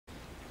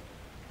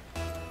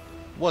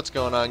What's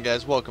going on,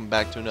 guys? Welcome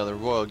back to another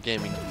Royal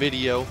Gaming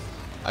video.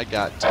 I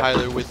got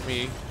Tyler with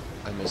me.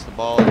 I missed the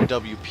ball.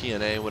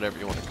 WPNA, whatever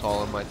you want to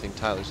call him. I think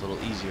Tyler's a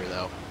little easier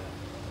though.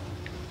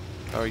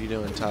 How are you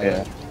doing, Tyler?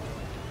 Yeah.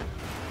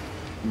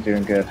 I'm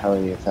doing good. How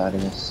are you,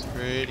 Thaddeus?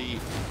 Pretty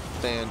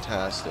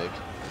fantastic.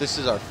 This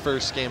is our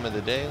first game of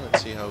the day.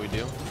 Let's see how we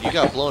do. You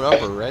got blown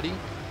up already?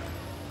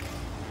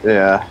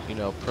 Yeah. You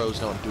know, pros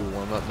don't do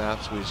warm-up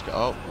maps. We just go,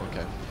 oh,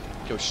 okay.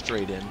 Go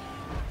straight in.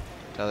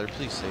 Tyler,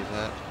 please save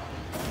that.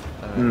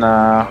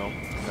 Nah.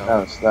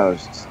 No.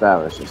 That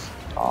was just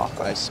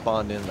awful. I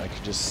spawned in and I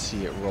could just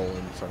see it roll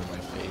in front of my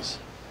face.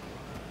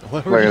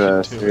 What Look were at you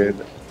this, doing?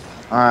 dude.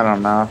 I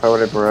don't know. If I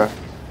would have broke.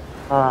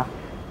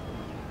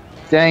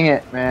 Dang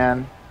it,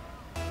 man.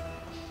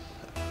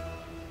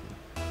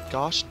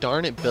 Gosh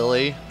darn it,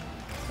 Billy.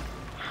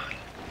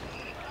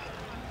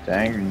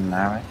 Dang,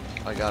 now.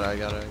 I got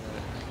it.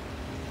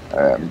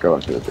 Alright, I'm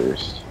going to the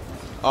boost.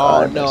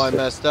 Oh no, I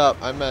messed up.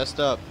 I messed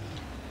up.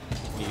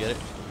 Can you get it?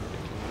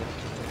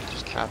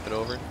 Just cap it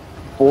over.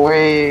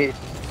 Boy.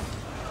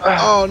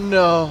 Oh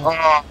no.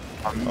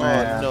 Oh,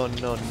 man. Oh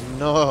no.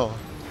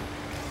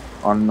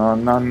 Oh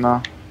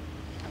no.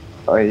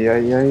 Oh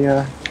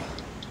yeah.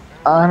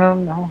 I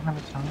don't know how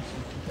to tell you.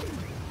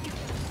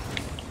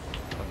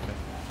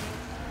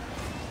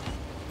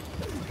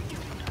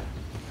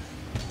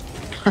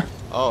 Okay.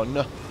 Oh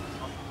no.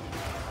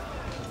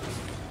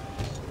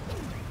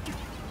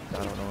 I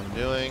don't know what I'm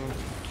doing.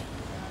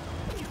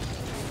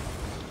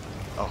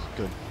 Oh,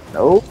 good.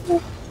 Nope.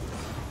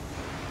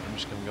 I'm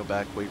just gonna go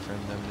back, wait for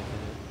them to hit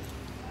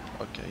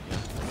it. Okay, yeah.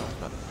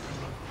 No.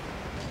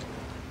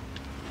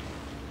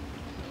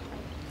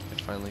 I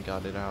finally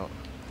got it out.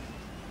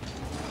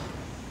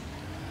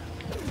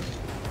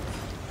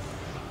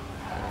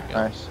 There we go.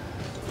 Nice.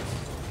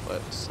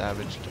 But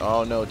savage.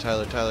 Oh no,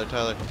 Tyler.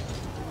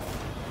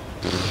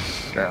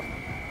 Yeah.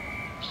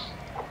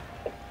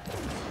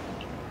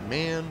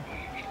 Man.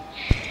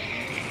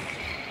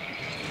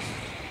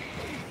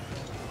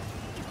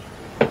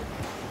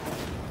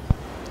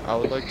 I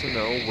would like to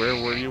know, where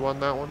were you on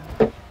that one?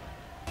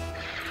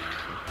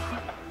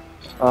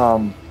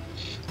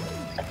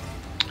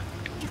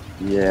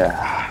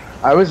 Yeah.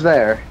 I was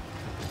there.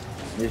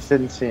 You just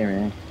didn't see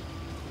me.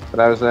 But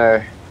I was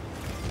there.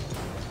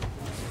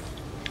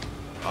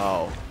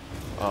 Oh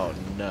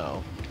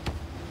no.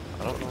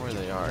 I don't know where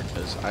they are,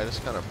 because I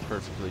just kind of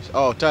perfectly...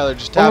 Oh, Tyler,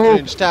 just tap it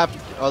in, just tap.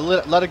 Oh,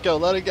 let it go.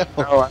 No, I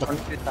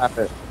don't need to tap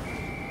it.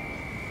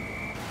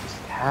 Just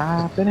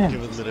tap it in.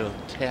 Give it a little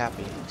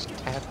tapping. Just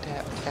tap, in.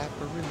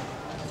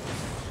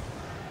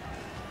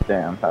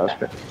 Damn, that was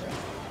good.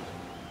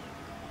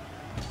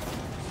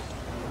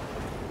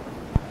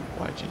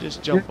 Why'd you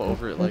just jump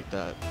over it like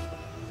that?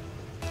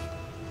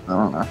 I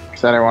don't know.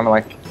 Because I didn't want to,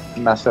 like,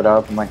 mess it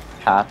up and, like,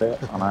 tap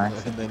it on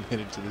ice. And then hit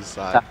it to the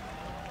side.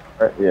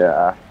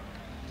 Yeah.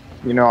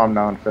 You know I'm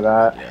known for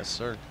that. Yes,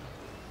 sir.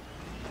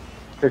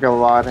 Took a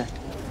lot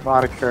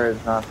of courage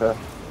not to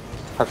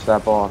touch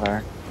that ball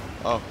there.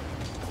 Oh.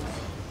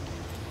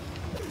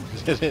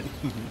 Did it?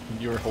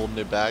 You were holding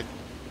it back?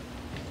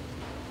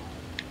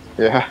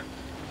 Yeah.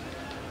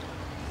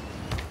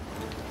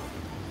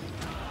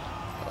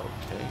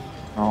 Okay.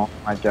 Oh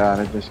my god,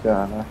 I just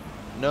got it.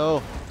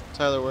 No!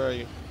 Tyler, where are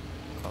you?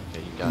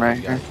 Okay, you got Right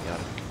it.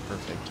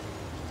 Perfect.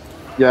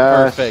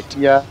 Yes. Perfect.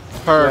 Yeah.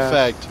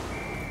 Perfect. Yes.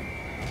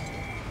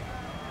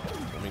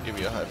 Let me give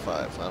you a high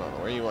five. I don't know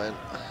where you went.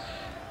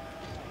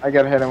 I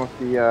gotta hit him with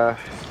the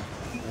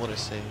What a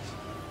save.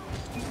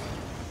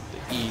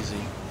 The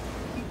easy.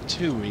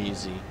 Too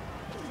easy.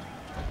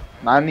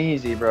 not an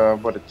easy, bro,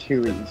 but a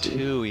too easy.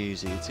 Too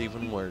easy. It's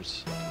even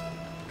worse.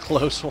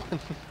 Close one.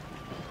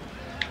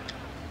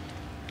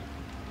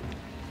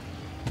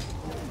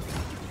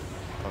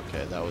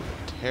 Okay, that was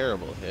a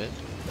terrible hit.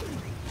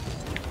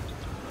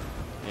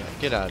 Yeah,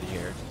 get out of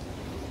here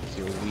with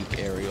your weak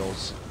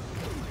Areolas.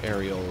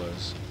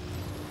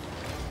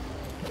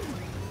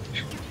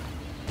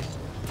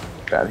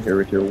 Get out of here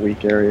with your weak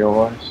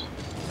Areolas.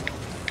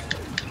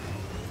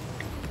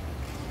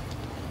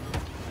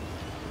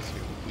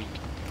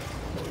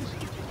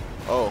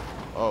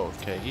 Oh,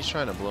 okay. He's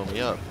trying to blow me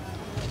up.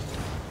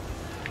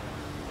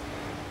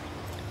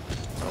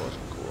 That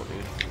wasn't cool,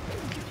 dude.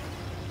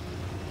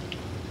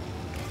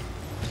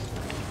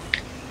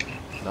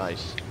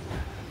 Nice.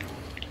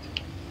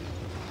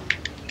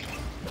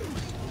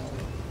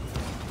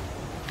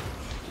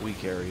 Weak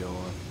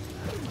Areola.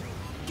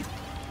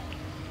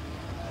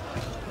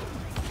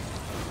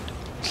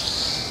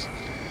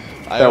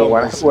 I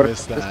almost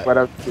missed that. What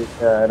up,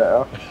 I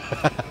know.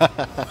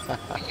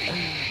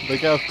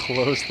 Look how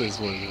close this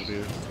was,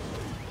 dude.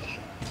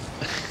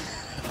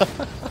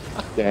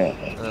 Damn.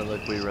 And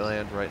look, we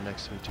land right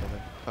next to each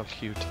other. How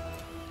cute.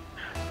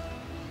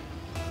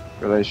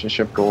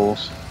 Relationship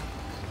goals.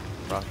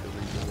 Rocket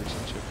League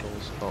relationship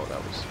goals. Oh, that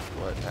was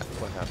what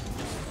happened.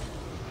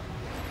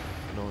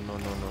 No.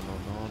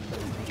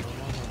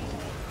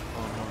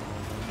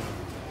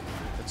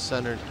 It's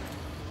centered.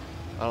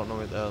 I don't know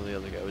where the hell the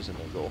other guy was in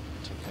the goal.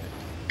 It's okay.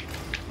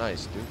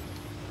 Nice, dude.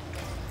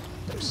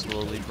 I'm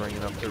slowly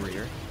bringing up the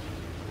rear.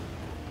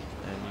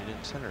 and you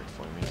didn't center it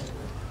for me.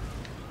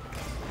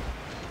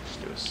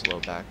 Just do a slow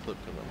backflip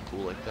because I'm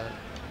cool like that.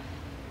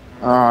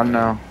 Oh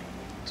no.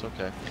 It's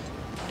okay.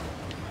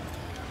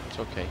 It's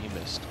okay, he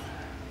missed.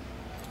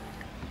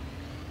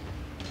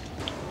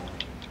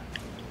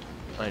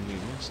 I knew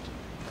you missed.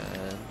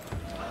 And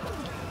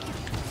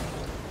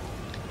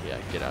yeah,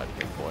 get out of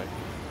here, boy.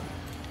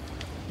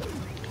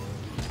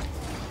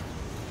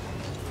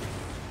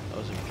 That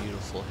was a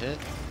beautiful hit.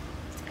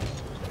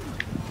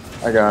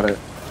 I got it.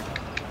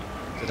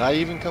 Did I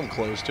even come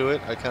close to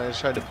it? I kind of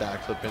just tried to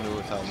backflip into it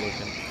without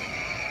looking.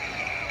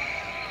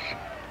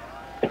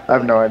 I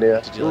have no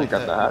idea. Did you Ooh, like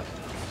got that? that.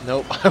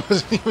 Nope, I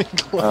wasn't even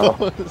close.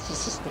 Oh.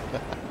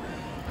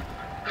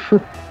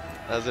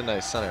 That was a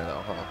nice center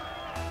though, huh?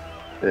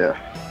 Yeah.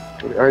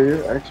 Are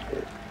you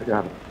expert? I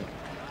got it.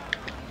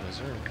 Yes,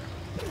 sir.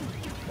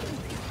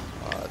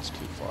 Oh, that's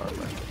too far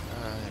back.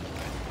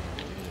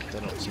 They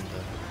don't seem to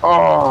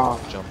Oh!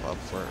 jump up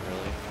for it,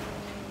 really.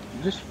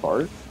 You just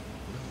fart?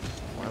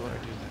 Why would I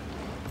do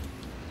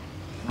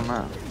I don't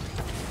know.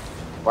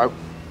 Why? What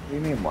do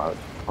you mean, why would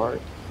you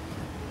fart?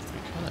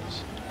 that?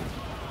 Because.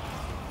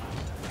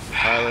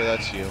 Tyler,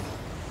 that's you.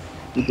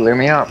 You blew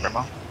me out,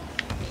 Remo.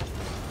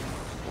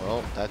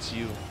 Well, that's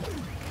you.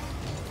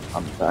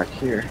 I'm back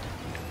here.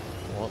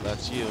 Well,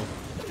 that's you.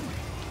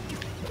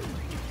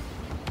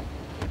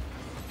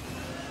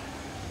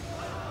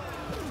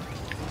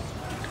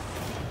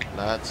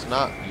 That's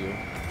not you.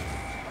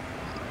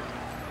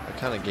 I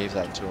kind of gave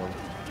that to him.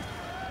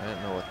 I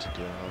didn't know what to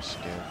do. I was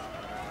scared.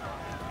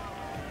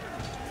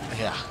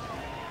 Yeah.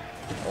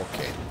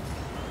 Okay.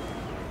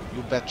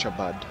 You betcha,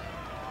 bud.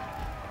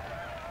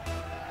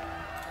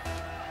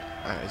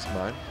 Alright, it's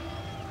mine.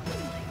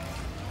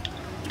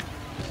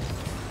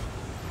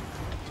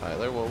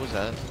 Tyler, what was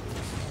that?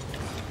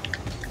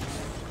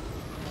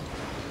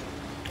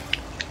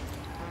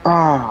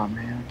 Oh,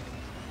 man.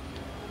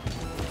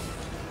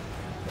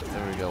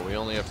 There we go. We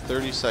only have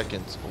 30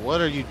 seconds.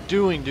 What are you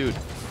doing, dude?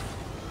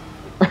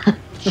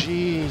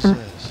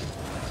 Jesus.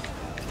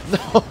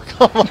 No,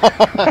 come on.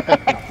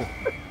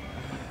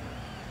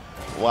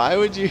 Why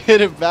would you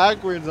hit it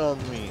backwards on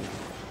me?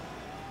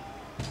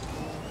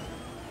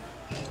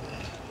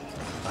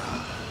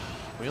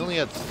 We only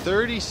had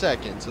 30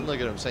 seconds, and look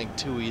at him saying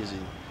too easy.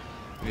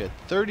 We had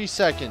 30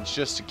 seconds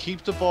just to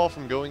keep the ball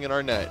from going in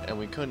our net, and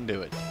we couldn't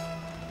do it.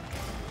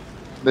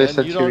 They And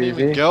said you too don't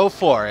easy even go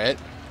for it.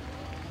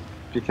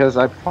 because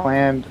I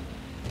planned.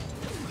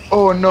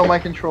 Oh no, my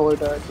controller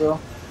died, bro.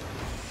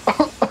 I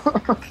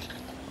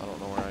don't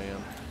know where I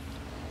am.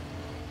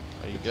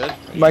 Are you good?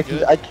 Are you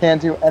good? I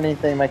can't do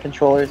anything. My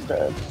controller's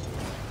dead.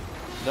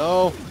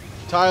 No,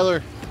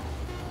 Tyler.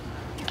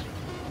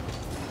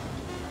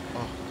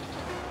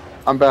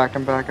 I'm back.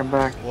 I'm back. I'm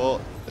back.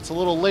 Well, it's a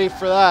little late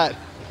for that.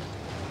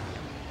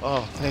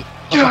 Oh, thank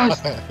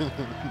Just God.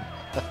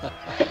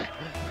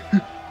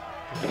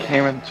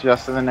 came in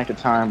just in the nick of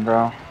time,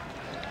 bro.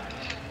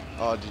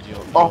 Oh, did you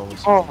Oh,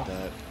 almost oh. beat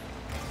that?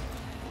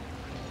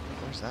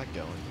 Where's that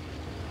going?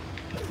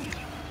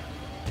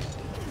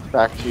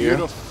 Back to you.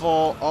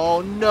 Beautiful.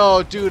 Oh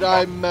no, dude,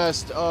 I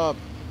messed up.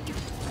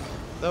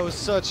 That was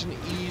such an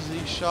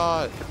easy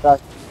shot. Get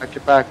back.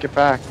 Get back. Get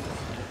back.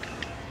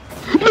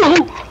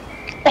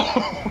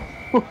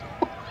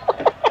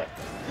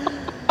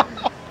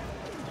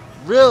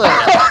 Really?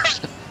 Oh,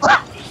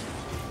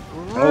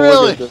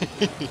 Really?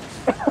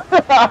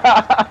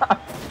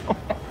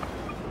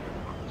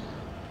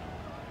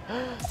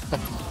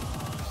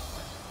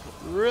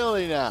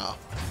 Really now?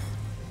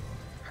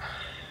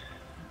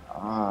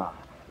 Ah,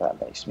 that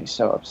makes me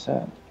so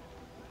upset.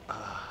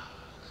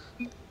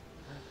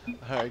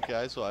 Alright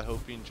guys, well I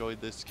hope you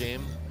enjoyed this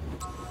game.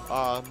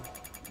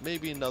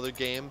 Maybe another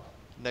game,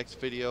 next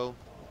video,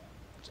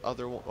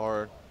 other one,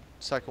 or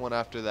second one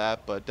after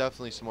that, but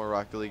definitely some more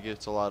Rocket League.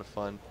 It's a lot of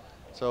fun.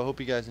 So I hope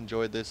you guys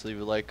enjoyed this. Leave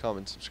a like,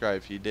 comment, subscribe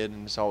if you did,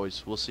 and as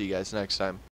always, we'll see you guys next time.